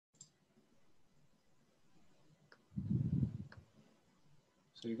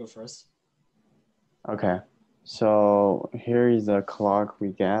So you go first. Okay, so here is the clock we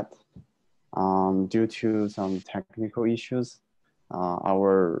get. Due to some technical issues,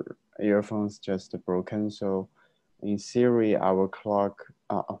 our earphones just broken. So in theory, our clock,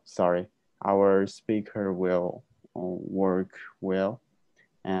 our speaker will work well.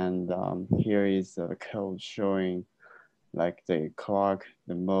 And here is the code showing like the clock,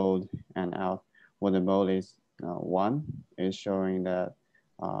 the mode, and out. When the mode is 1, is showing that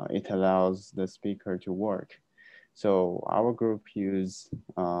it allows the speaker to work. So our group use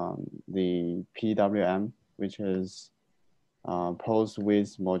the PWM, which is pulse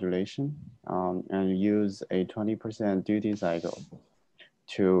width modulation, and use a 20% duty cycle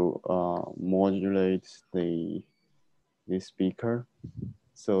to modulate the speaker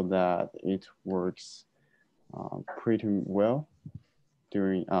so that it works pretty well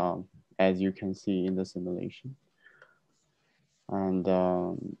during, as you can see in the simulation. And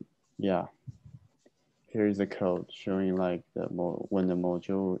yeah, here is the code showing like when the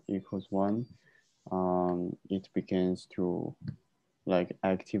module equals 1, it begins to like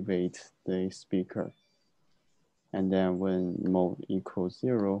activate the speaker. And then when mode equals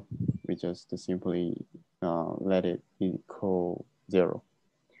 0, we just simply let it equal 0.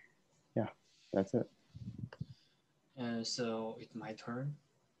 Yeah, that's it. So it's my turn.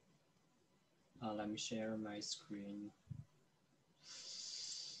 Let me share my screen.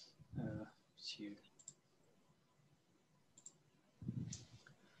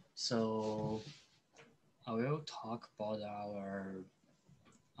 So I will talk about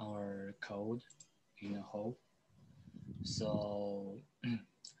our code in a whole. So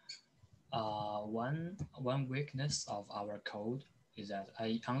one weakness of our code is that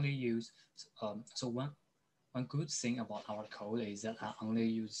I only use one good thing about our code is that I only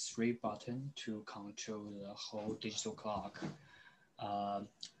use 3 buttons to control the whole digital clock.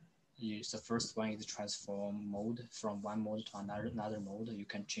 The first one is transform mode from one mode to another mode. You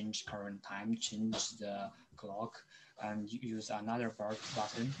can change current time, change the clock, and use another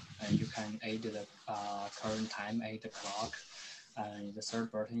button, and you can add the current time, add the clock. And the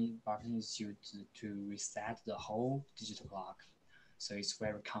third button is used to reset the whole digital clock. So it's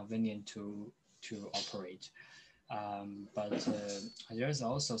very convenient to operate. But there's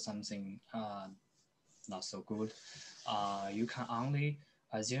also something not so good. You can only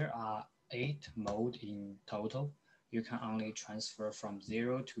there are 8 modes in total. You can only transfer from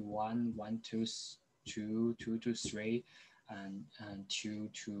 0 to 1, 1 to 2, 2 to 3, and 2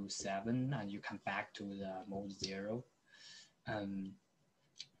 to 7, and you come back to the mode 0.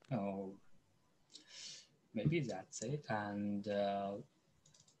 Oh, maybe that's it. And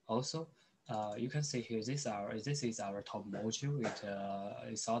also, you can see here this is our top module.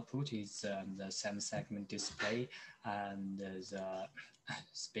 Its output is the 7-segment display and the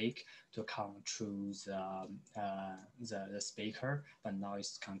speak to control the speaker, but now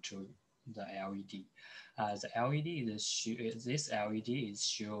it's control the LED. The LED this LED is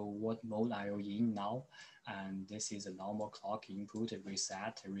show what mode are you in now, and this is a normal clock input,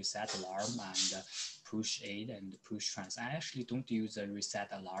 reset alarm, and push aid and push trans. I actually don't use a reset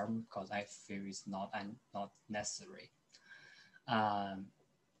alarm because I feel it's not necessary.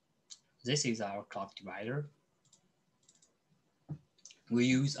 This is our clock divider. We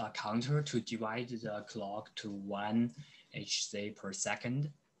use a counter to divide the clock to 1 Hz per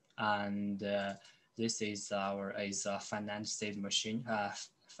second, and this is a finite state machine.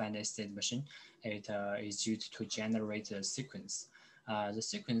 It is used to generate the sequence. The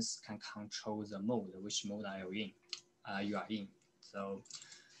sequence can control the mode, which mode are you are in. So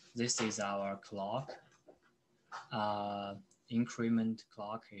this is our clock. Increment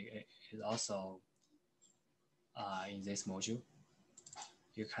clock is also in this module.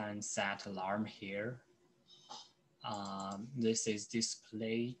 You can set alarm here. This is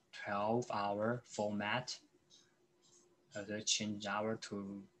display 12-hour format. The change hour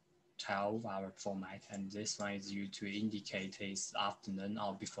to 12-hour format, and this one is used to indicate it's afternoon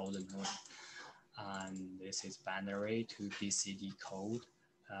or before the noon. And this is binary to BCD code.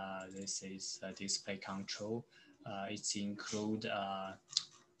 This is display control. It includes a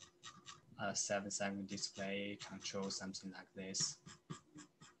 7-segment display control, something like this.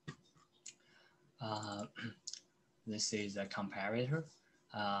 This is a comparator.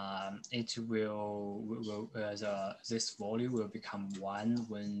 It will this value will become 1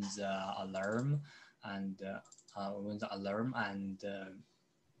 when the alarm and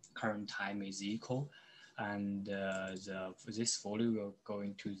current time is equal, and this value will go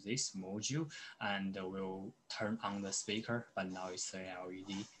into this module and will turn on the speaker, but now it's a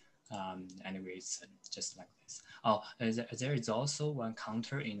LED. Anyways, just like this. Oh, there is also one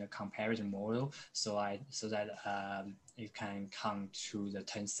counter in the comparison model, so that it can count to the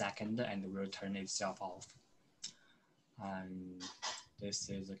 10 second and will turn itself off. And this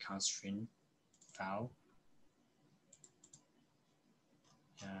is a constraint file.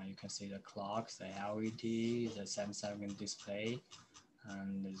 You can see the clock, the LED, the 7-second display,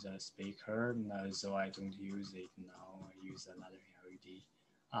 and the speaker. No, so I don't use it now. I use another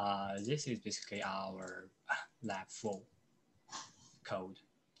LED. This is basically our Lab4 code.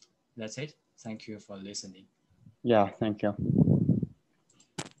 That's it. Thank you for listening. Yeah, thank you.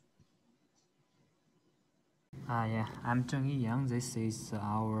 Yeah, I'm ZhengyiYang. This is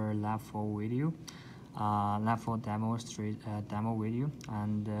our Lab4 video. Lab4 demo video,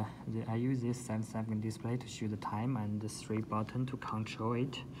 and I use this 7-second display to show the time and the 3 button to control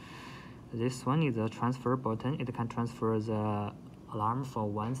it. This one is a transfer button. It can transfer the alarm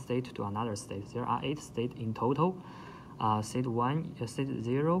from one state to another state. There are 8 states in total. State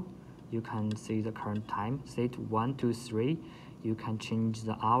 0, you can see the current time. State 1 to 3, you can change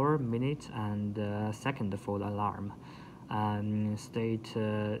the hour, minute, and second for the alarm. State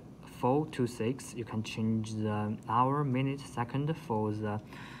 4 to 6, you can change the hour, minute, second for the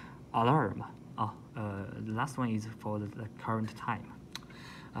alarm. The last one is for the current time.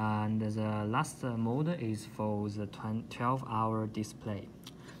 And the last mode is for the 12-hour display.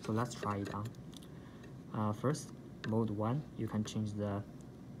 So let's try it on. First, mode 1, you can change the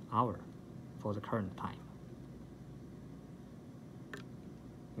hour for the current time.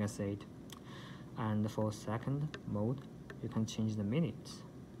 You can see it. And for second mode, you can change the minutes.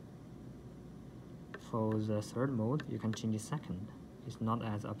 For the third mode, you can change the second. It's not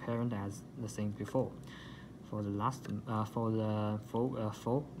as apparent as the thing before. For the last, for the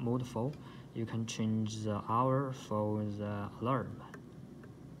mode 4, you can change the hour for the alarm.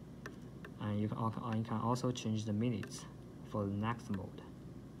 And you can also change the minutes for the next mode.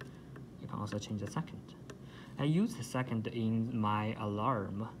 You can also change the second. I use the second in my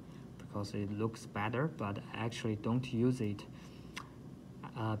alarm because it looks better, but I actually don't use it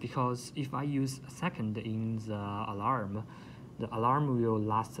because if I use second in the alarm will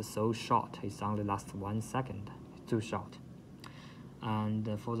last so short. It only lasts 1 second. It's too short. And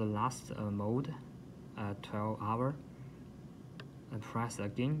for the last mode, 12-hour, press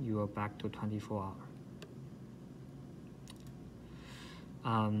again, you are back to 24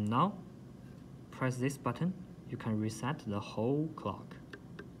 hours. Now, press this button, you can reset the whole clock,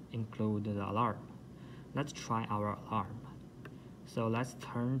 include the alarm. Let's try our alarm. So let's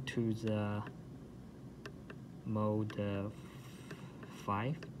turn to the mode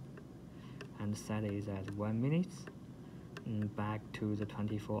 5 and set it at 1 minute and back to the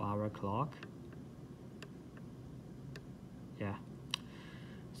 24-hour clock. Yeah,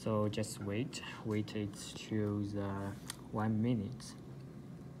 so just wait it to the 1 minute.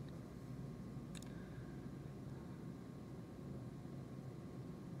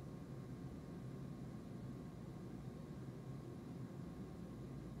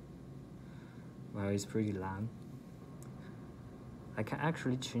 Well, it's pretty long. I can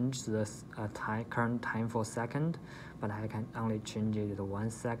actually change the current time for second, but I can only change it to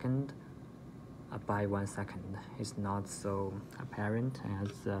 1 second by 1 second. It's not so apparent as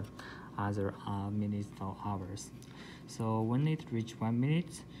other minutes or hours. So when it reaches 1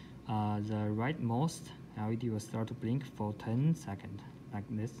 minute, the rightmost LED will start to blink for 10 seconds, like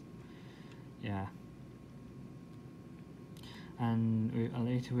this. Yeah. And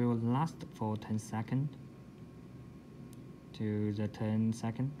it will last for 10 seconds to the 10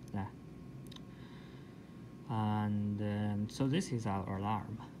 second. Yeah. And so this is our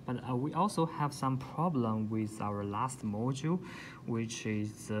alarm. But we also have some problem with our last module, which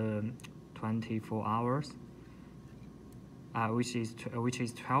is 24 hours, which is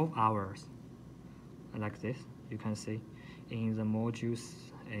 12 hours, like this. You can see in the modules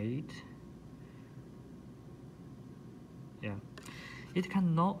 8. Yeah, it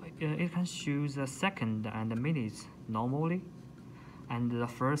can show the second and the minutes normally, and the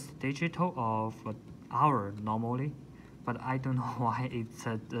first digital of hour normally, but I don't know why it's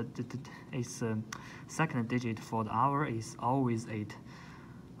second digit for the hour is always 8.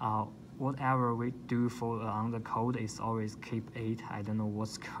 Whatever we do for on the code is always keep 8. I don't know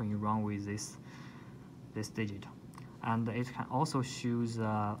what's going wrong with this digit, and it can also show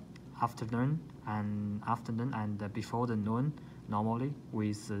the afternoon and before the noon normally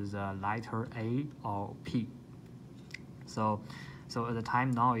with the letter A or P. So the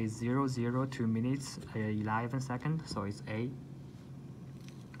time now is 002 minutes 11 seconds, so it's A.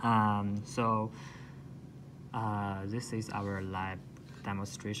 This is our lab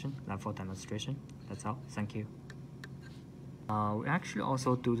demonstration, Lab4 demonstration. That's all. Thank you. We actually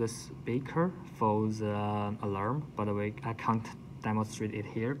also do the speaker for the alarm, but I can't demonstrate it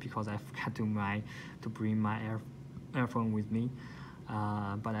here because I forgot to bring my earphone with me.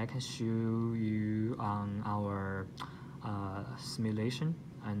 But I can show you on our simulation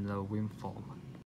and the waveform.